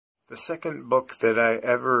The second book that I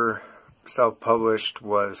ever self-published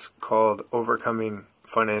was called Overcoming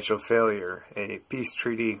Financial Failure, a Peace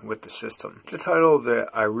Treaty with the System. It's a title that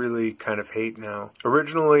I really kind of hate now.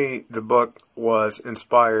 Originally, the book was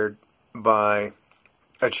inspired by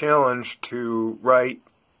a challenge to write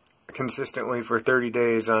consistently for 30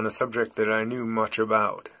 days on a subject that I knew much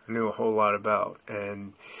about. I knew a whole lot about.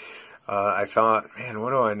 And I thought, man,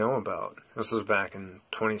 what do I know about? This was back in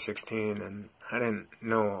 2016, and I didn't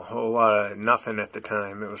know a whole lot of nothing at the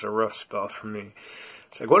time. It was a rough spell for me.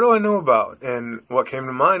 It's like, what do I know about? And what came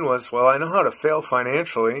to mind was, well, I know how to fail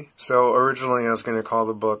financially. So originally I was going to call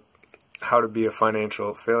the book How to Be a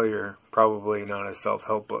Financial Failure, probably not a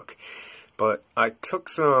self-help book. But I took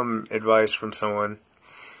some advice from someone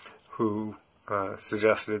who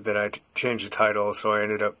suggested that I change the title, so I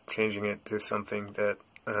ended up changing it to something that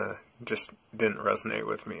just didn't resonate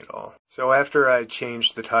with me at all. So after I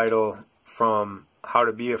changed the title from How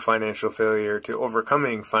to Be a Financial Failure to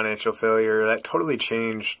Overcoming Financial Failure, that totally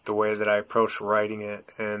changed the way that I approached writing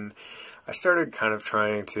it, and I started kind of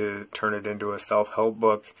trying to turn it into a self-help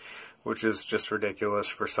book, which is just ridiculous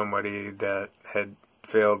for somebody that had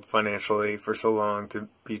failed financially for so long to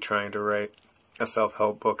be trying to write a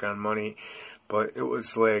self-help book on money. But it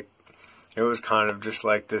was kind of just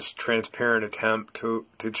like this transparent attempt to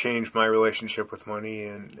change my relationship with money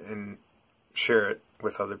and share it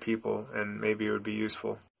with other people, and maybe it would be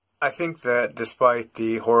useful. I think that despite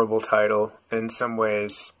the horrible title, in some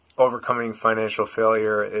ways, Overcoming Financial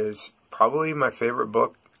Failure is probably my favorite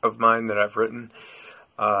book of mine that I've written.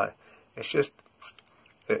 It's just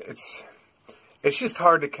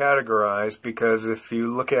hard to categorize, because if you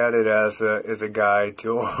look at it as a guide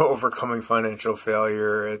to overcoming financial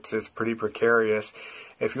failure, it's pretty precarious.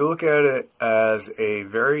 If you look at it as a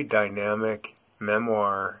very dynamic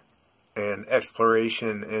memoir and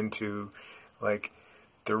exploration into like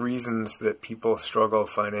the reasons that people struggle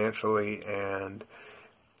financially and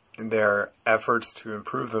their efforts to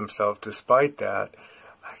improve themselves despite that,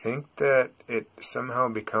 I think that it somehow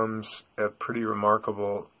becomes a pretty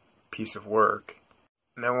remarkable piece of work.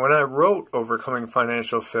 Now, when I wrote Overcoming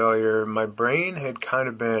Financial Failure, my brain had kind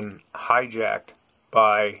of been hijacked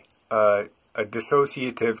by a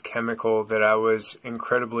dissociative chemical that I was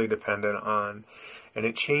incredibly dependent on, and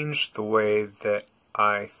it changed the way that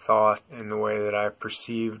I thought and the way that I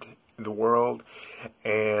perceived the world,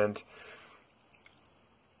 and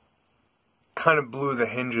kind of blew the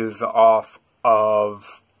hinges off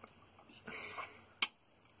of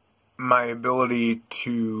my ability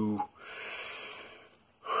to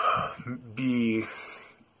be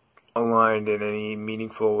aligned in any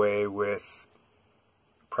meaningful way with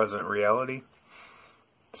present reality.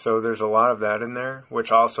 So there's a lot of that in there,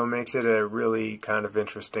 which also makes it a really kind of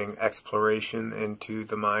interesting exploration into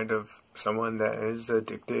the mind of someone that is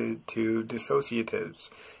addicted to dissociatives.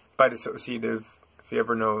 By dissociative, if you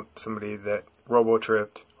ever know somebody that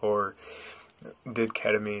robo-tripped or did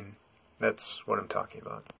ketamine, that's what I'm talking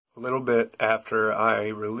about. A little bit after I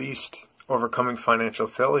released Overcoming Financial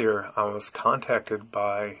Failure, I was contacted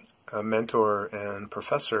by a mentor and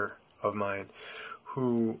professor of mine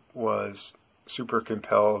who was super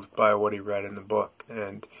compelled by what he read in the book.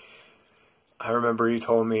 And I remember he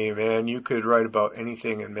told me, man, you could write about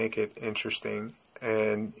anything and make it interesting.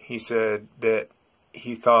 And he said that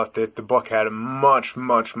he thought that the book had a much,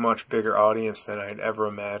 much, much bigger audience than I'd ever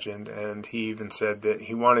imagined. And he even said that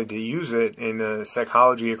he wanted to use it in a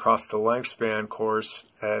Psychology Across the Lifespan course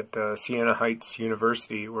at Siena Heights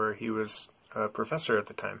University, where he was a professor at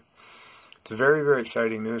the time. It's very, very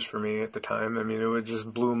exciting news for me at the time. I mean, it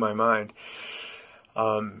just blew my mind.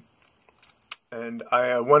 And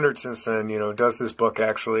I wondered since then, does this book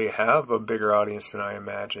actually have a bigger audience than I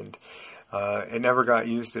imagined? It never got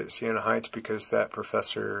used at Siena Heights because that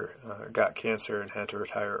professor got cancer and had to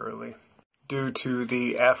retire early. Due to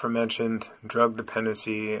the aforementioned drug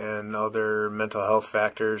dependency and other mental health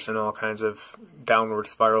factors and all kinds of downward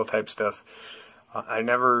spiral type stuff, I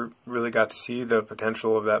never really got to see the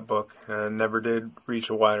potential of that book, and never did reach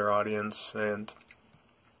a wider audience, and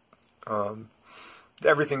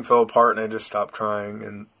everything fell apart, and I just stopped trying.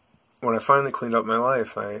 And when I finally cleaned up my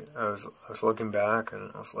life, I was looking back,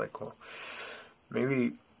 and I was like, well,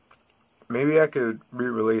 maybe I could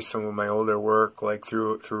re-release some of my older work, like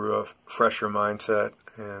through a fresher mindset,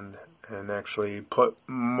 and actually put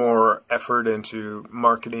more effort into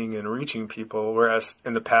marketing and reaching people, whereas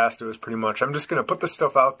in the past it was pretty much, I'm just going to put this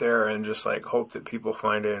stuff out there and just like hope that people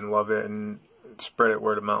find it and love it and spread it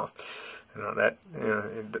word of mouth.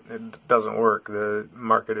 It doesn't work. The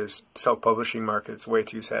market is self-publishing market. It's way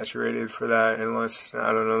too saturated for that, unless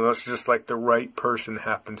just like the right person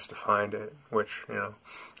happens to find it, which,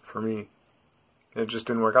 for me. It just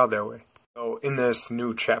didn't work out that way. So in this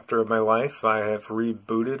new chapter of my life, I have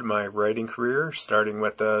rebooted my writing career, starting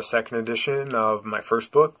with the second edition of my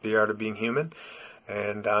first book, The Art of Being Human.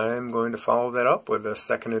 And I'm going to follow that up with a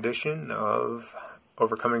second edition of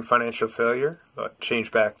Overcoming Financial Failure, but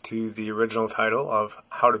change back to the original title of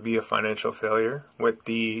How to Be a Financial Failure, with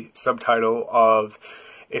the subtitle of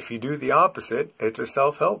If You Do the Opposite, It's a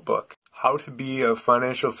Self-Help Book. How to Be a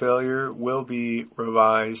Financial Failure will be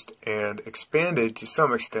revised and expanded to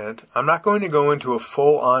some extent. I'm not going to go into a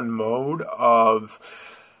full-on mode of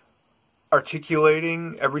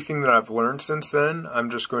articulating everything that I've learned since then. I'm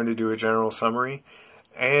just going to do a general summary.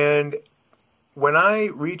 And when I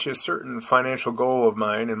reach a certain financial goal of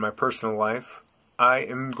mine in my personal life, I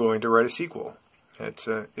am going to write a sequel. It's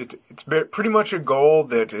pretty much a goal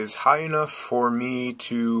that is high enough for me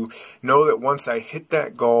to know that once I hit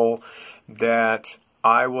that goal, that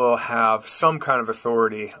I will have some kind of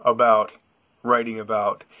authority about writing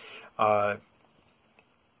about how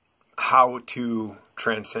to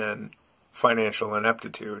transcend financial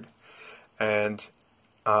ineptitude. And,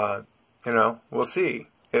 we'll see.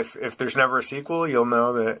 If there's never a sequel, you'll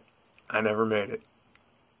know that I never made it.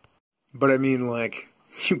 But I mean, like,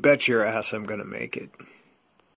 you bet your ass I'm gonna make it.